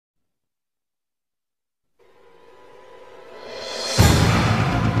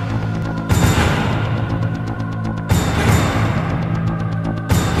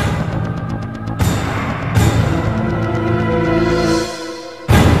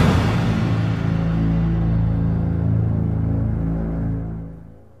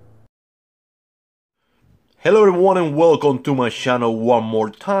Hello everyone and welcome to my channel one more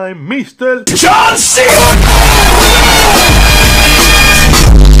time, Mr. John C.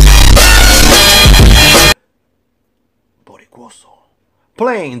 Bori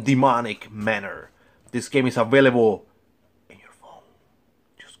playing Demonic Manor. This game is available in your phone.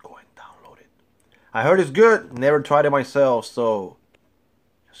 Just go and download it. I heard it's good, never tried it myself, so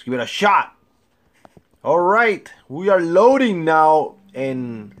just give it a shot. Alright, we are loading now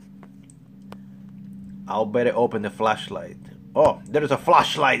and I'll better open the flashlight. Oh, there is a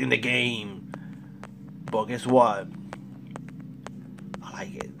flashlight in the game. But guess what? I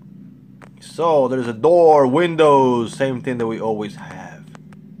like it. So, there's a door, windows, same thing that we always have.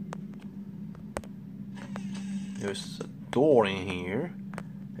 There's a door in here.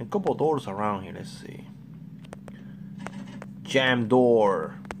 And a couple doors around here, let's see. Jam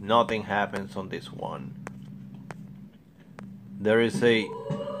door. Nothing happens on this one. There is a...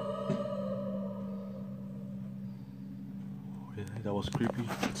 That was creepy.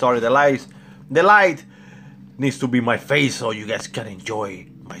 Sorry, the light needs to be my face so you guys can enjoy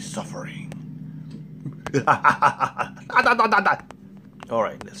my suffering.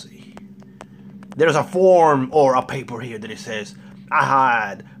 Alright, let's see. There's a form or a paper here that it says, I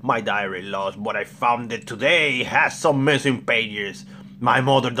had my diary lost, but I found it today. It has some missing pages. My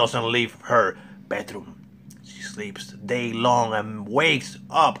mother doesn't leave her bedroom. She sleeps day long and wakes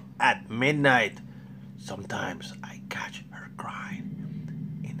up at midnight. Sometimes I catch her crying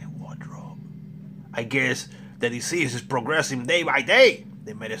in the wardrobe. I guess the disease is progressing day by day.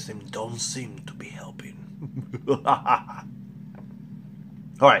 The medicine don't seem to be helping.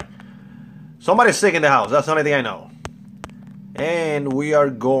 Alright. Somebody's sick in the house. That's the only thing I know. And we are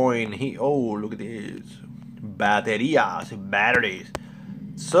going here. Oh, look at this. Batteries.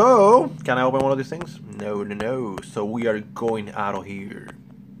 So, can I open one of these things? No. So we are going out of here.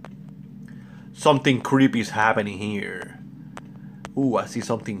 Something creepy is happening here. Ooh, I see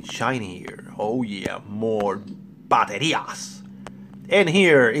something shiny here. Oh yeah, more baterías. And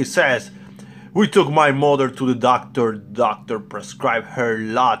here it says, we took my mother to the doctor. Doctor prescribed her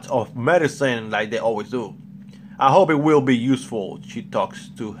lots of medicine like they always do. I hope it will be useful. She talks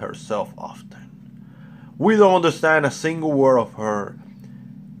to herself often. We don't understand a single word of her.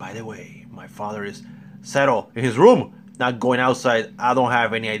 By the way, my father is settled in his room, not going outside. I don't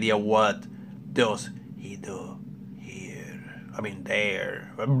have any idea what does he do here. I mean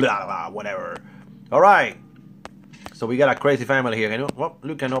there. Blah blah whatever. Alright. So we got a crazy family here. Can you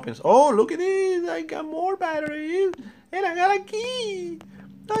look and opens. Oh, look at this. I got more batteries. And I got a key.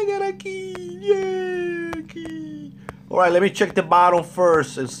 Yeah, key. Alright, let me check the bottom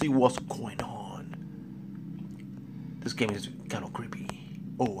first and see what's going on. This game is kind of creepy.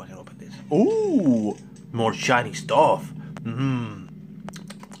 Oh, I can open this. Ooh, more shiny stuff.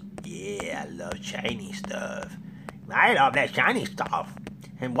 Yeah, I love shiny stuff. I love that shiny stuff.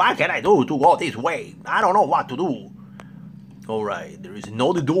 And what can I do to go this way? I don't know what to do. Alright, there is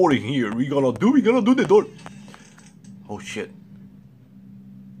another door in here. We gonna do the door. Oh shit.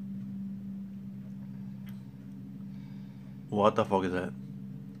 What the fuck is that?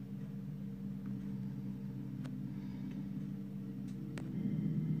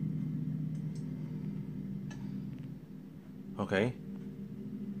 Okay.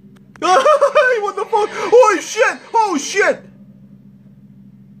 What the fuck? Oh shit! Oh shit!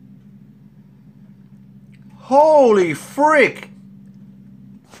 Holy frick!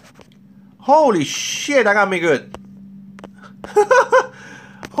 Holy shit, that got me good.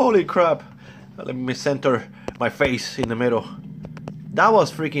 Holy crap. Let me center my face in the middle. That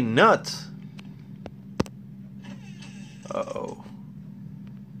was freaking nuts. Uh-oh.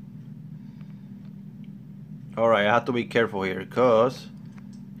 Alright, I have to be careful here because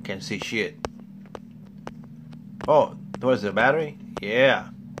I can't see shit. Oh, where's the battery? Yeah.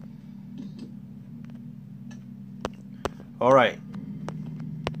 Alright.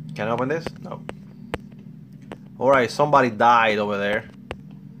 Can I open this? No. Alright, somebody died over there.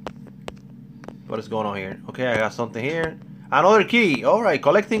 What is going on here? Okay, I got something here. Another key. Alright,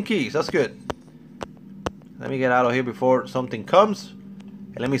 collecting keys. That's good. Let me get out of here before something comes.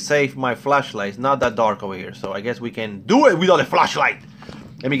 And let me save my flashlight. It's not that dark over here. So I guess we can do it without a flashlight.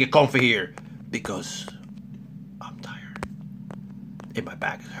 Let me get comfy here. Because I'm tired. And my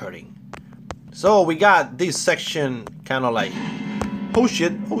back is hurting. So we got this section kind of like... Oh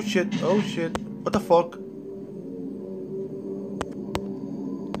shit. Oh shit. Oh shit. What the fuck?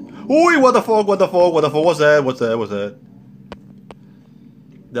 Oi, what the fuck? What the fuck? What the fuck? What's that? What's that? What's that?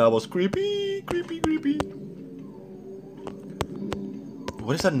 That was creepy. Creepy.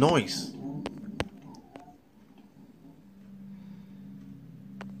 What is that noise?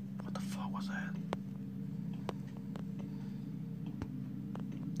 What the fuck was that?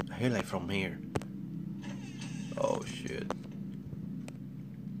 hear like from here. Oh shit.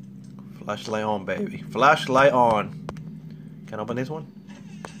 Flashlight on, baby. Flashlight on. Can I open this one?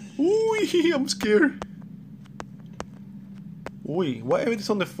 Ooh, I'm scared. Ooh, why everything's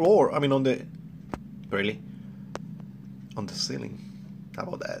on the floor? I mean on the... Really? On the ceiling. How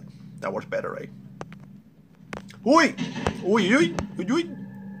about that? That works better, right? Ooh! Ooh, ooh, ooh, ooh.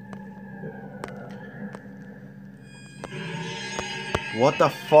 What the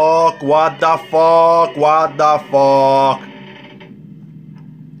fuck? What the fuck? What the fuck?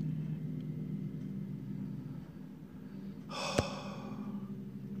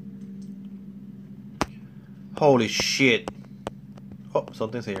 Holy shit. Oh,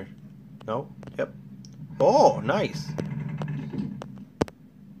 something's here. No? Yep. Oh, nice.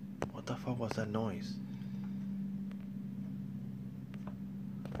 What the fuck was that noise?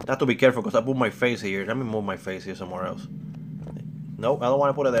 I have to be careful because I put my face here. Let me move my face here somewhere else. Nope, I don't want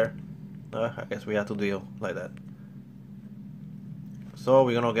to put it there. I guess we have to deal like that. So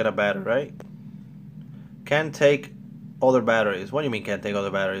we're gonna get a battery, right? Can't take other batteries. What do you mean can't take other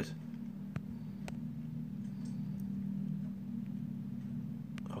batteries?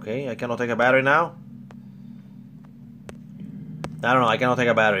 Okay, I cannot take a battery now? I don't know, I cannot take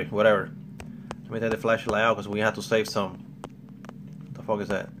a battery. Whatever. Let me take the flashlight out because we have to save some. What the fuck is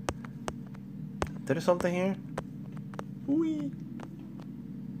that? There is something here? Wee.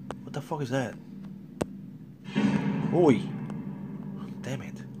 What the fuck is that? Ooh. Damn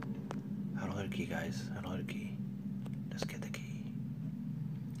it. Another key, guys. Another key. Let's get the key.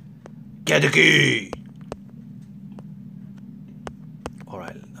 Get the key!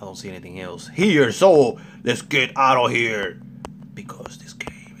 Alright, I don't see anything else here, so let's get out of here. Because this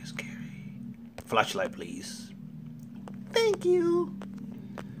game is scary. Flashlight, please. Thank you.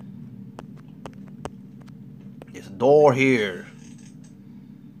 There's a door here.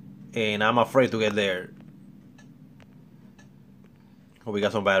 And I'm afraid to get there. Oh, we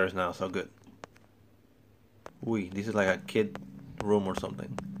got some batteries now, so good. Ooh, this is like a kid room or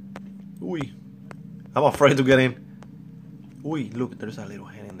something. Ooh, I'm afraid to get in. Ooh, look, there's a little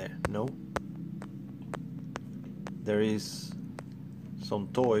hand in there. No. There is some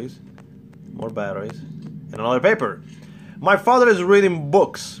toys, more batteries, and another paper. My father is reading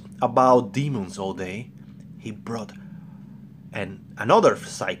books about demons all day. He brought another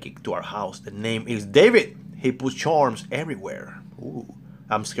psychic to our house. The name is David. He puts charms everywhere. Ooh,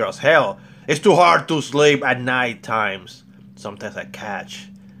 I'm scared as hell. It's too hard to sleep at night times. Sometimes I catch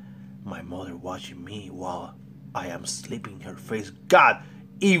my mother watching me while I am sleeping. Her face got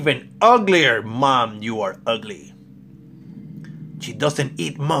even uglier. Mom, you are ugly. She doesn't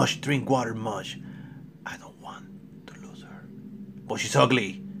eat much, drink water much. I don't want to lose her. But she's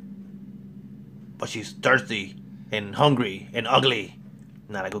ugly. But she's thirsty and hungry and ugly.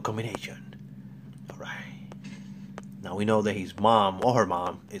 Not a good combination. Alright. Now we know that his mom or her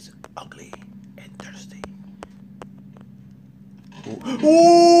mom is ugly and thirsty. Ooh,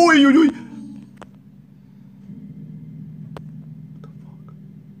 ooh, ooh. What the fuck?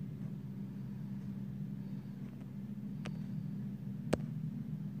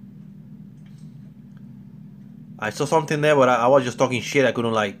 I saw something there, but I was just talking shit. I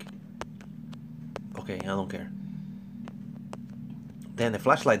couldn't like. Okay, I don't care. Damn, the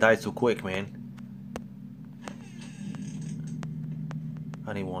flashlight died too quick, man.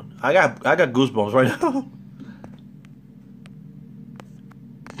 I need one. I got goosebumps right now.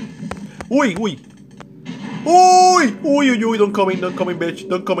 Oi, oi. Oi! Oi, oi, oi, don't come in, bitch.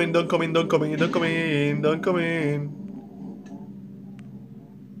 Don't come in, don't come in, don't come in, don't come in, don't come in.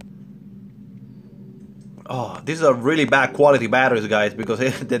 Oh, these are really bad quality batteries, guys, because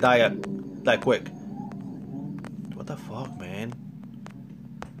they die that quick. What the fuck, man?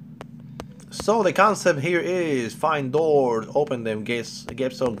 So the concept here is find doors, open them, get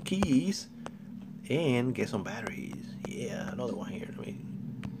some keys, and get some batteries. Yeah, another one here. I mean,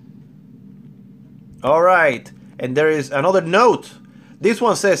 all right, and there is another note. This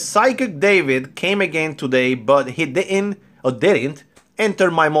one says Psychic David came again today, but he didn't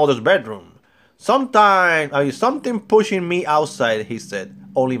enter my mother's bedroom. Something pushing me outside, he said.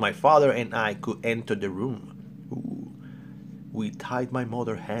 Only my father and I could enter the room. Ooh. We tied my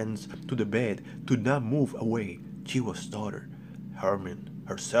mother's hands to the bed to not move away. She was startled, harming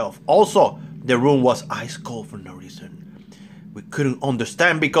herself. Also, the room was ice cold for no reason. We couldn't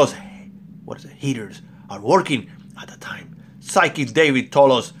understand because heaters are working at the time. Psychic David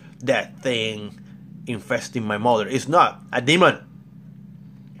told us that thing infesting my mother is not a demon.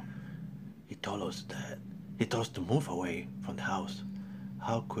 He told us to move away from the house.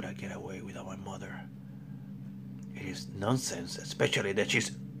 How could I get away without my mother? It is nonsense, especially that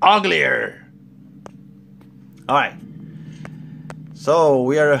she's uglier. Alright. So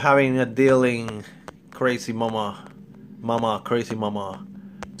we are having a dealing crazy mama. Crazy mama.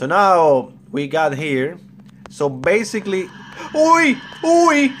 So now we got here. So basically, oi,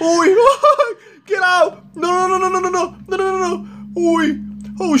 oi, oi, get out! No, no, no, no, no, no, no, no, no, no, oi!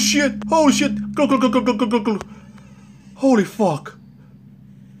 Oh shit! Oh shit! Go, go, go, go, go, go, go, go! Holy fuck!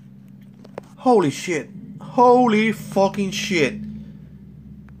 Holy shit! Holy fucking shit!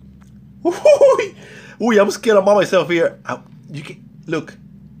 Oi! Oi! I'm scared of myself here. You can look.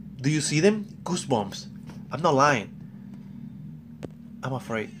 Do you see them? Goosebumps. I'm not lying. I'm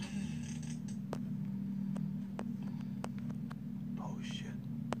afraid. Oh shit.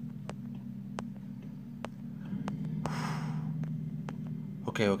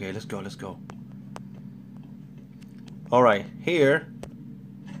 Okay, okay, let's go, let's go. Alright, here.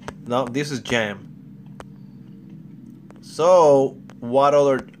 No, this is jam. So, what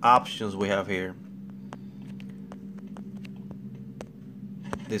other options we have here?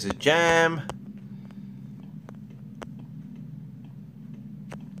 This is jam.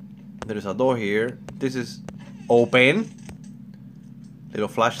 There is a door here. This is open. Little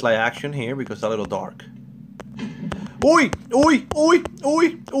flashlight action here because it's a little dark. Oi! Oi! Oi!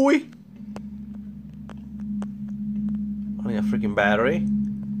 Oi! Oi! I need a freaking battery.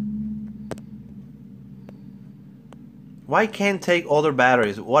 Why can't take other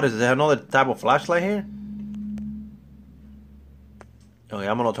batteries? What is there? Another type of flashlight here? Okay,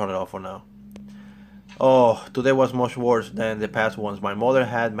 I'm gonna turn it off for now. Oh, today was much worse than the past ones. My mother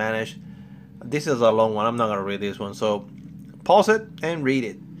had managed. This is a long one. I'm not gonna read this one. So pause it and read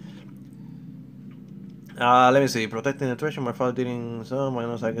it. Let me see. Protecting the treasure. My father didn't. So my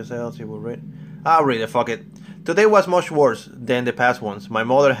nose, I can say else he will read. I'll read it. Fuck it. Today was much worse than the past ones. My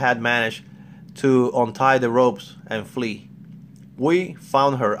mother had managed to untie the ropes and flee. We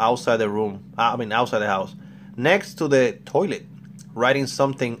found her outside the room. Outside the house, next to the toilet, writing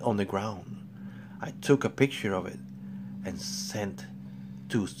something on the ground. I took a picture of it and sent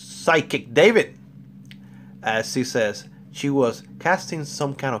to Psychic David. As she says, she was casting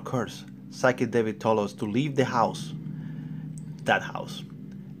some kind of curse. Psychic David told us to leave the house. That house.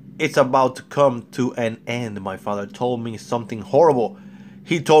 It's about to come to an end. My father told me something horrible.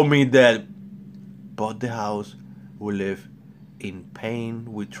 He told me that but the house will live in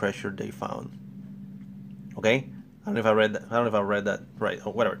pain with treasure they found. Okay? I don't know if I read that. I don't know if I read that right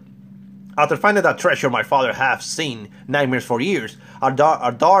or whatever. After finding that treasure, my father have seen nightmares for years. A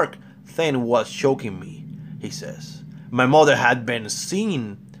dark thing was choking me, he says. My mother had been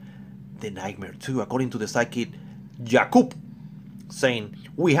seeing the nightmare too, according to the psychic Jakub, saying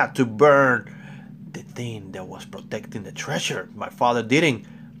we had to burn the thing that was protecting the treasure. My father didn't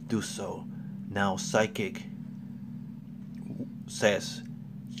do so. Now psychic says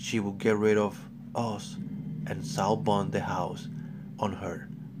she will get rid of us and salvon the house on her.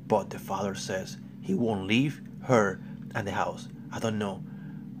 But the father says he won't leave her and the house. I don't know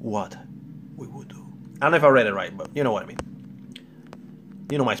what we would do. I don't know if I read it right, but you know what I mean.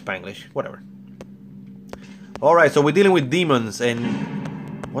 You know my Spanglish, whatever. Alright, so we're dealing with demons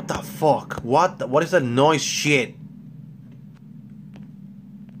and... What the fuck? What is that noise shit?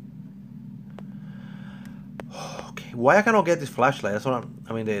 Okay, why I cannot get this flashlight? That's what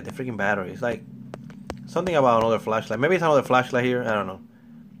I mean, the freaking battery. It's like... Something about another flashlight. Maybe it's another flashlight here, I don't know.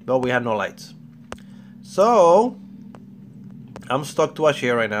 But we have no lights. So... I'm stuck to a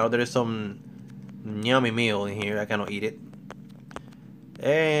chair right now. There is some... yummy meal in here. I cannot eat it.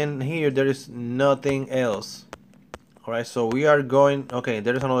 And here there is nothing else. Alright, so we are going... Okay,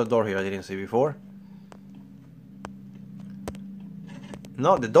 there is another door here I didn't see before.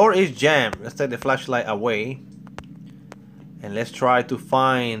 No, the door is jammed. Let's take the flashlight away. And let's try to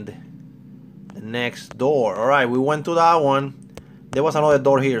find the next door. Alright, we went to that one. There was another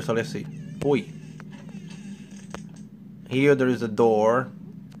door here, so let's see. Oi. Here there is a door.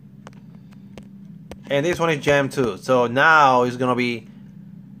 And this one is jammed too. So now it's gonna be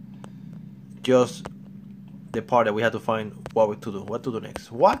just the part that we have to find what to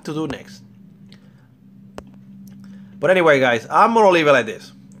do next. But anyway, guys, I'm gonna leave it like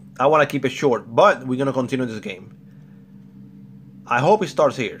this. I want to keep it short, but we're gonna continue this game. I hope it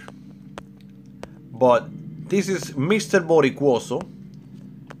starts here. But this is Mr. Bori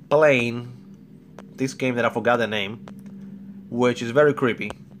playing this game that I forgot the name, which is very creepy.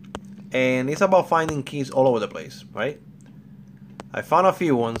 And it's about finding keys all over the place, right? I found a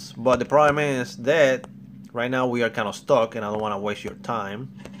few ones, but the problem is that right now we are kind of stuck and I don't want to waste your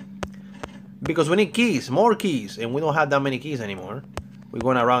time. Because we need keys, more keys, and we don't have that many keys anymore. We're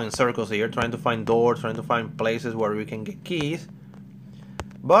going around in circles here, trying to find doors, trying to find places where we can get keys.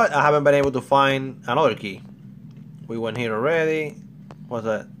 But I haven't been able to find another key. We went here already. What's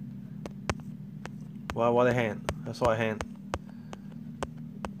that? What a hand. I saw a hand.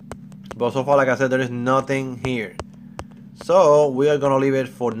 But so far, like I said, there is nothing here. So we are gonna leave it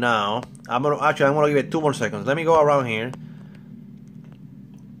for now. I'm gonna give it 2 more seconds. Let me go around here.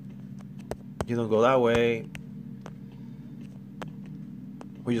 You don't go that way.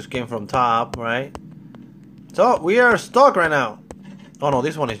 We just came from top, right? So we are stuck right now. Oh no,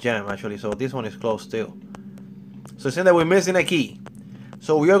 this one is jammed actually, so this one is closed still. So it seems that we're missing a key.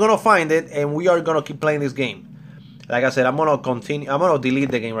 So we are gonna find it and we are gonna keep playing this game. Like I said, I'm gonna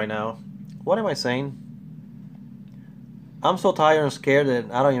delete the game right now. What am I saying? I'm so tired and scared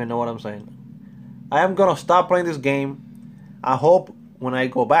that I don't even know what I'm saying. I am gonna stop playing this game. I hope when I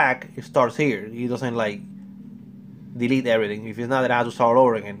go back it starts here. It doesn't like delete everything. If it's not, that I have to start all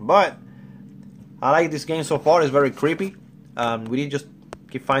over again. But I like this game so far. It's very creepy. We did just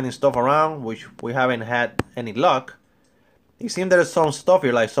keep finding stuff around, which we haven't had any luck. It seems there's some stuff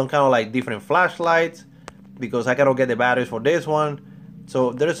here, like some kind of like different flashlights, because I cannot get the batteries for this one.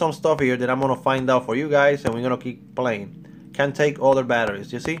 So there is some stuff here that I'm gonna find out for you guys, and we're gonna keep playing. Can't take other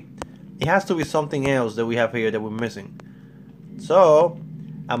batteries. You see, it has to be something else that we have here that we're missing. So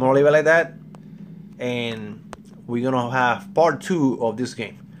I'm gonna leave it like that, and we're gonna have part 2 of this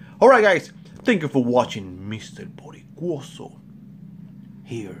game. Alright guys, thank you for watching Mr. Bori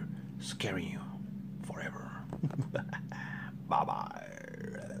here, scaring you forever. Bye bye.